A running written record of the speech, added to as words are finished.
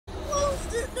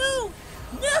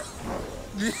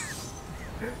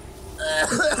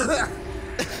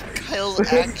Kyle's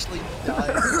actually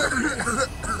dying.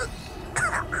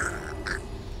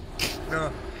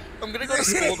 No. I'm gonna go to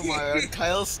school tomorrow, and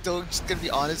Kyle's still just gonna be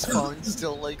on his phone,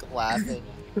 still like laughing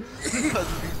because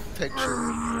of these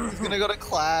pictures. He's gonna go to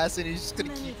class, and he's just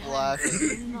gonna keep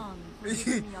laughing.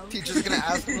 Teacher's gonna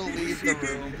ask him to leave the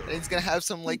room, and he's gonna have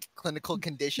some like clinical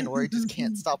condition where he just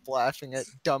can't stop laughing at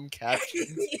dumb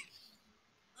captions.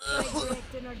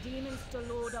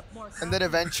 And then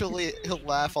eventually he'll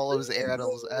laugh all of his air out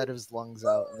of his lungs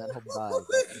out, and then he'll die. But,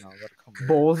 you know, let it come back.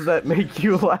 Bowls that make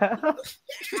you laugh.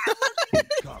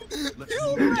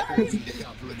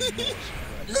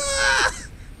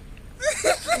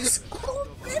 This old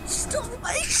bitch stole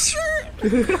my shirt!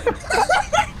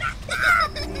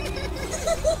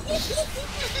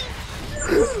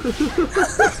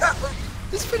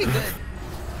 It's pretty good.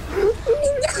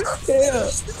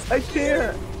 I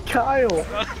can't. Kyle,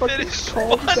 fucking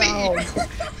calm down.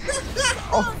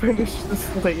 I'll finish this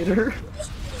later.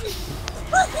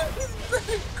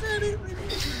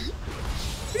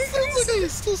 He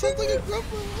still sounds like a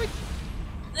grumper.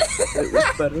 It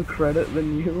was better credit than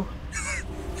you.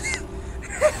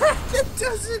 That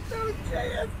doesn't know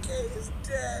JFK is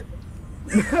dead.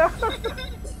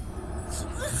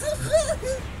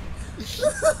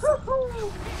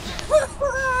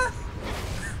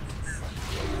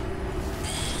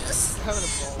 Having a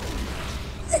ball.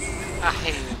 I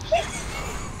hate it.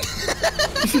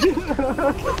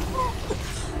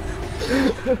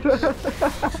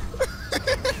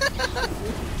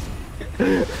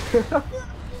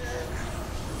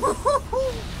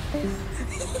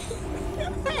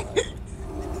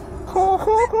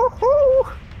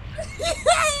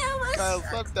 Kyle,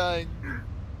 stop dying.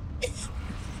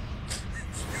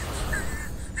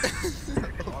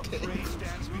 Okay.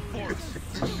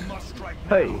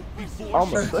 Hey,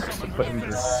 I'm a sex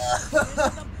offender.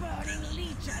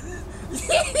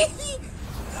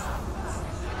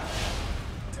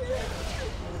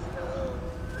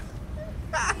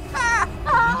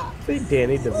 Say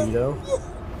Danny DeVito.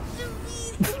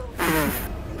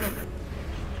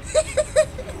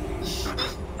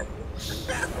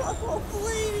 Old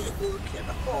lady who can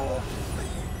hold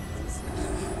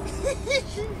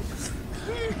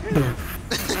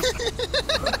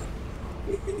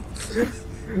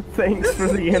Thanks for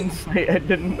the insight. I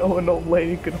didn't know an old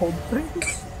lady could hold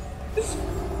things.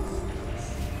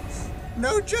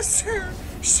 No, just her.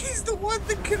 She's the one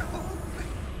that can hold me.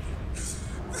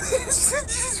 This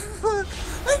is fun.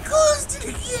 I closed it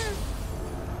again.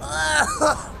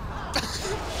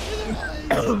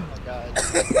 Oh my god.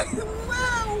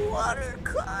 Wow, water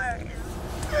cars.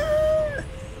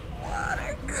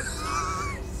 Water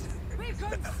cars. We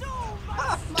consume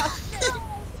myself.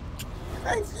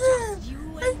 I can't.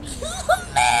 I can't.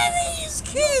 Man, these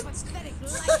kids.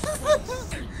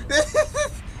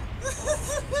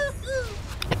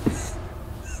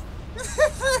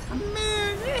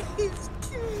 Man, these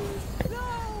kids. No.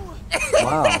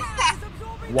 Wow.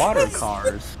 Water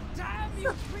cars. Damn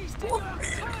you, priest and your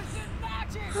cursed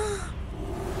magic.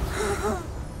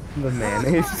 The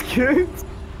mayonnaise kids.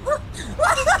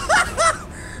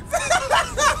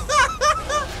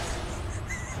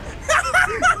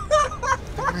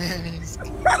 Man, he's...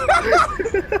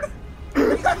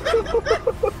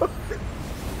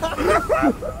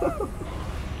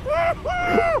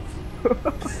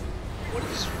 What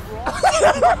is wrong?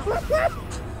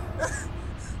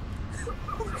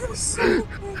 I'm gonna say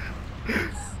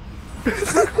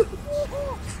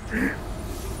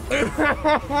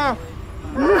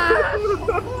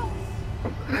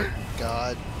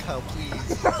God, Kyle, please.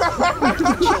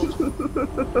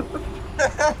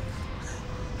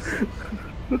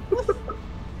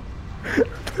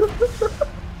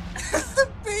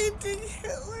 painting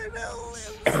Hitler now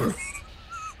lives.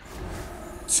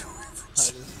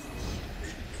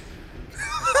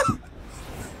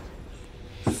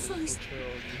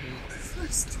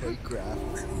 First Great graph.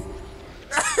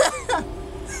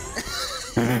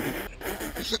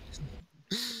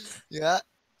 Yeah,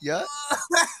 yeah.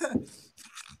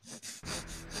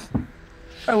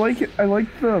 I like it. I like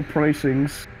the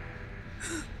pricings.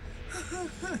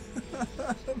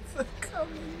 the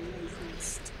communism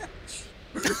statue.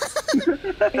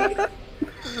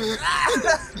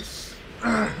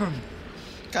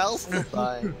 Kyle's still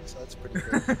dying, so that's pretty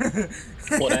good.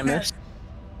 What I missed?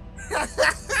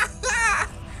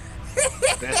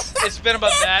 It's been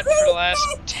about that for the last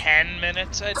 10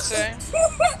 minutes, I'd say.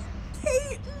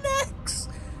 Peyton X.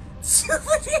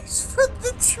 Souvenirs from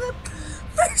the trip.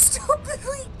 First open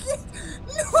we get.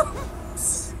 No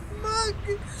smug.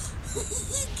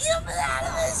 He came out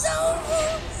of his own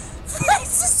room.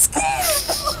 It's a scam!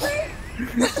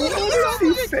 What is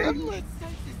he saying?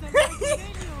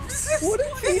 What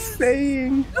is he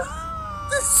saying?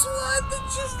 The swan that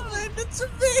just landed to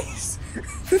base!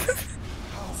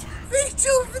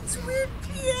 Beethoven's weird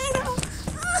piano!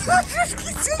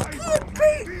 It's a good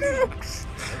beatbox!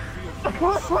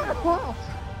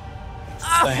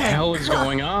 The hell is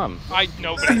going on?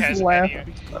 Nobody has any.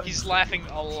 laughing. He's laughing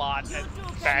a lot at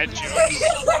bad jokes.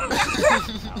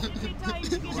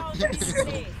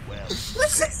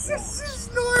 This is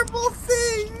normal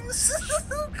things!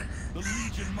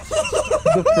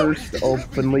 The first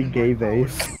openly gay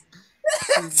vase.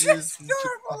 It's just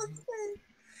normal thing!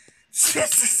 Yo,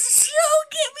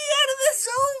 get me out of this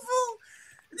oval!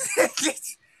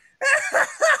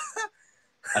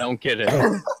 I don't get it.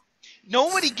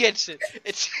 Nobody gets it.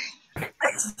 It's I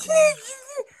can't!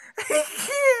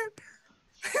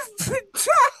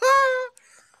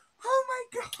 Oh my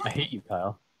god! I hate you,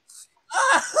 Kyle.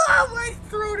 Oh, my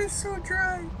throat is so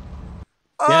dry.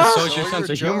 Yeah, Oh, so is your sense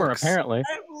of humor, jokes. apparently.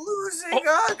 I'm losing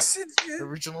oxygen.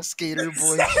 Original skater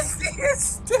boy. There's a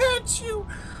statue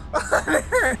on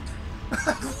her.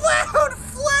 Loud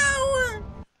flower.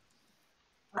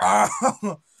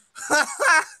 Oh.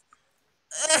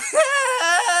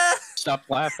 Stop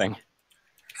laughing.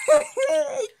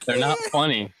 They're not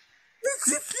funny.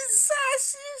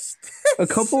 A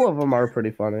couple of them are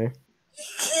pretty funny. You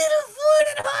can't afford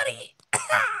it, honey.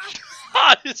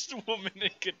 hottest woman in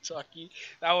Kentucky.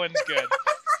 That one's good.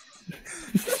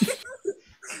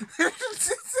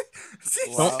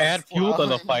 Don't add fuel to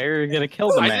the fire, you're gonna kill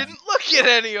the I man. didn't look at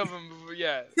any of them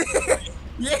yet.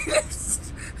 Yes!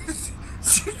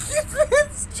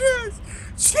 It's just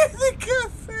Jenica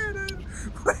Feta.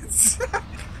 What's up?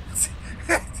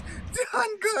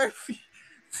 Don Garfield.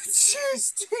 The chair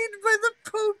stained by the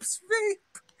Pope's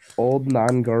vape. Old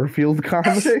non-Garfield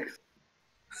comics.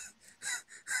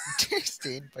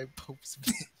 Stained by Pope's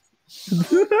vape.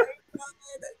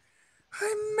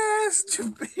 I'm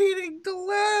masturbating to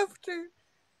laughter.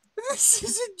 This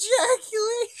is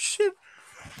ejaculation.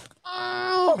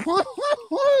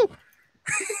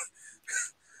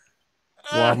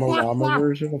 Llama Llama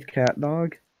version of Cat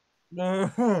Dog.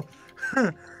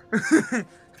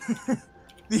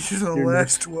 These are the You're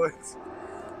last ones.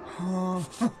 I'm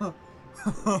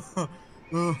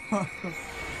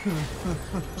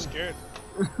scared.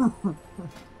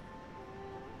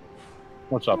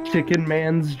 What's up? Chicken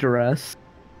Man's dress.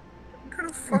 I'm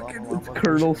gonna fucking. Llama Llama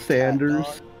Colonel version of Cat Sanders.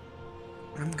 Dog.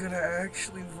 I'm gonna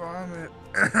actually vomit.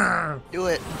 Do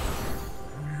it.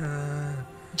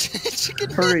 Chicken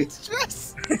Hurry. man's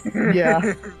dress.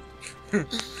 Yeah.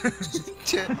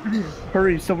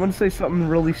 Hurry, someone say something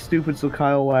really stupid so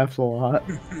Kyle laughs a lot.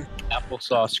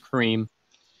 Applesauce cream.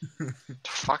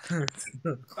 Fuck.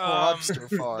 Lobster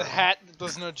farm. The hat that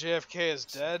doesn't know JFK is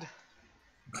dead.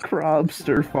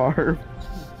 Crobster Farm.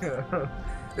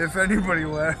 If anybody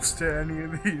laughs to any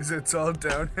of these, it's all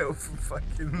downhill from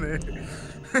fucking there.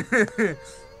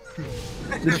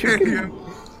 The chicken,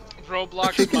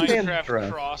 Roblox Chicken man's Minecraft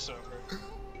dress. crossover.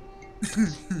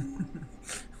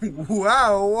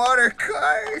 Wow, water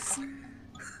cars!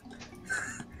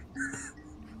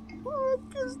 Oh,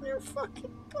 because they're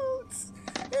fucking boats.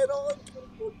 And all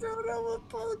people don't know what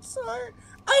boats are.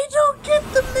 I don't get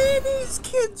the mayonnaise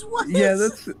kids. What yeah,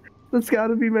 is- that's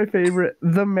gotta be my favorite.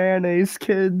 The Mayonnaise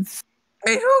Kids.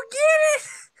 I don't get it.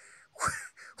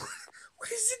 What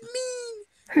does it mean?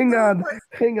 Hang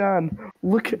on.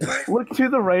 Look to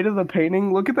the right of the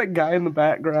painting. Look at that guy in the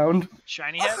background.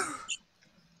 Shiny head?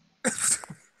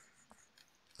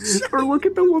 Or look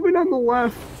at the woman on the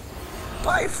left.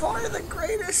 By far the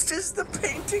greatest is the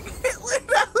painting Hitler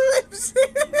now lives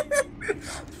in.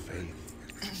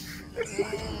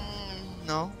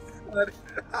 No.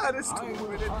 Hottest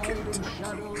woman in Kentucky.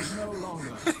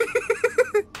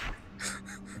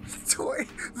 Toy,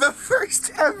 the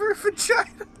first ever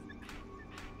vagina.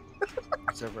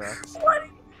 Zebra. What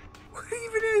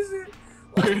even is it?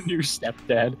 Your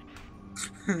stepdad.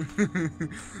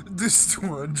 This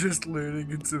one just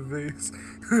learning it's a vase.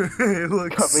 It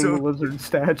looks Coming so. lizard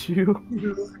statue.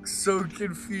 You look so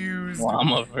confused.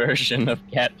 Llama version of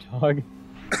Cat Dog.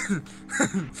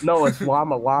 No, it's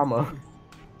Llama Llama.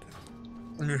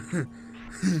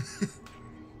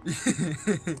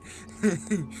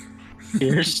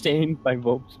 Tear stained by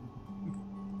Vopes.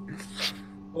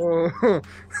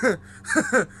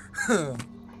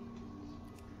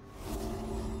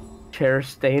 Chair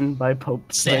stained by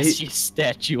Pope's vape. Sassiest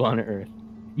statue on earth.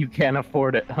 You can't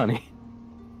afford it, honey.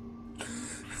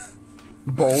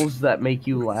 Bowls that make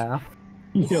you laugh.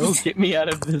 Yo, get me out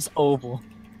of this oval.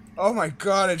 Oh my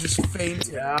god, I just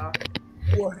fainted. Yeah.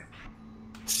 What?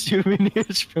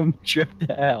 Souvenirs from trip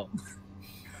to hell.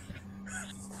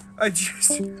 I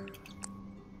just. Is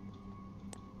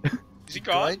he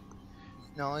gone? Good?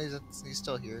 No, he's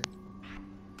still here.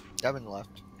 Devin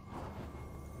left.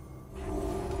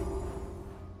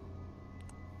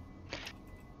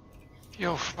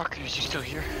 Yo, fuck, is he still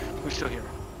here? Who's still here?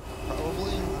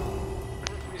 Probably.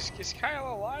 Is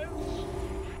Kyle alive?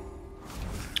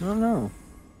 I don't know.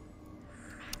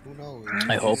 Who knows?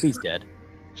 I hope he's dead.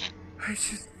 I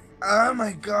just. Oh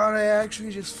my god, I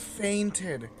actually just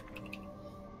fainted.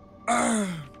 I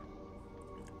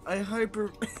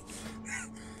hyper.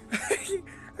 I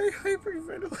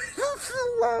hyperventilated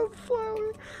the loud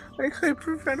flower. I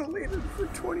hyperventilated for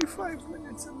 25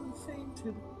 minutes and then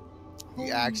fainted.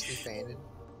 He actually fainted.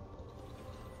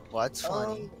 Well, that's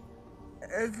funny.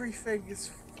 Everything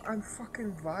is. I'm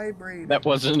fucking vibrating. That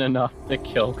wasn't enough to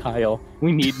kill Kyle.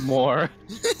 We need more.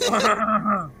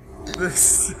 The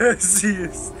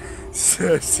sassiest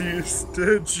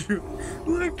statue.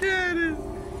 Look at it.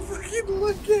 Fucking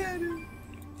look at it.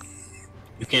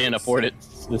 You can't afford it,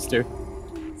 sister.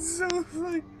 So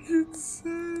fucking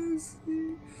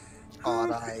sassy.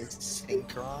 Odd Eyes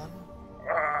Synchron.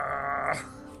 Ah.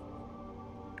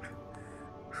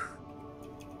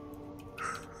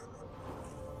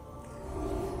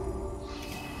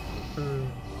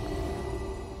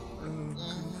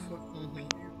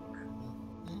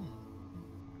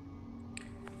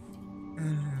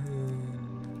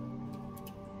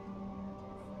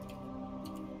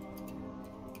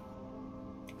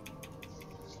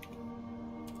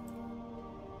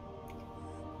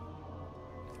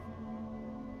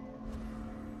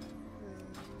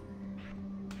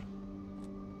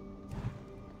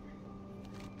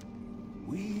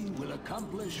 We will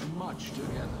accomplish much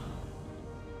together.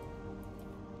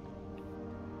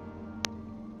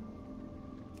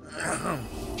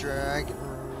 Dragon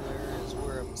rulers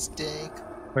were a mistake.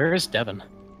 Where is Devin?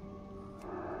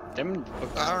 Them.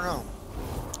 I don't know.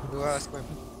 Who asked my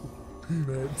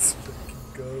Mad Specky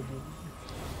Goblin.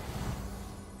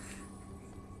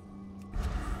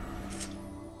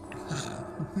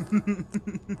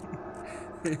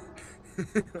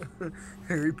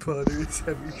 Harry Potter is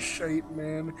heavy shite,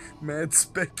 man. Mad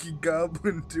Specky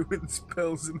Goblin doing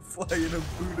spells and flying a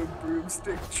Buddha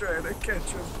broomstick trying to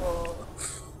catch a ball.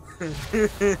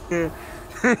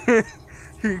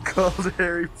 He called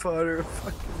Harry Potter a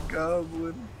fucking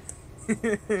goblin.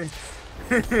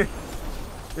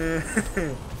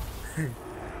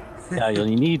 Yeah,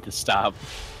 you need to stop.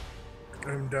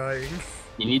 I'm dying.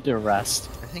 You need to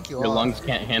rest. I think you Your are. lungs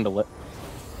can't handle it.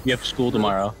 You have school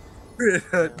tomorrow.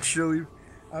 Chili.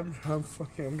 I'm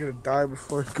gonna die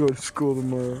before I go to school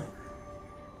tomorrow.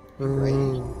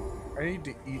 Right. I need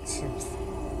to eat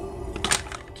something.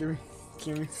 Give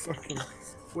me fucking.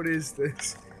 What is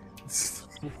this? It's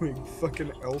like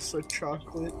fucking Elsa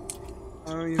chocolate. I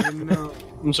don't even know.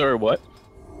 I'm sorry, what?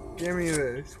 Give me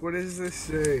this. What does this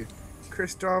say?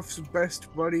 Kristoff's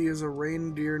best buddy is a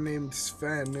reindeer named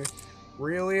Sven.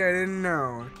 Really? I didn't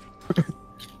know.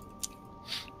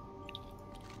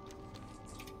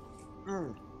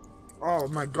 Oh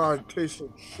my god, it tastes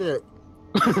like shit.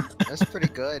 That's pretty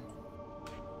good.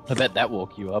 I bet that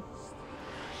woke you up.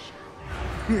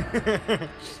 You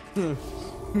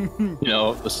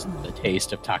know, the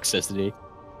taste of toxicity.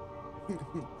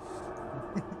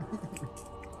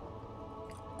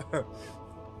 I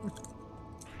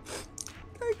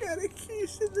got a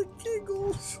case of the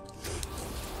giggles.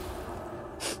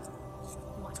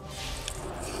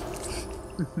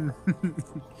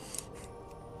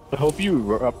 I hope you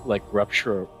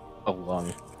rupture a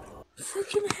lung.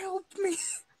 Fucking help me.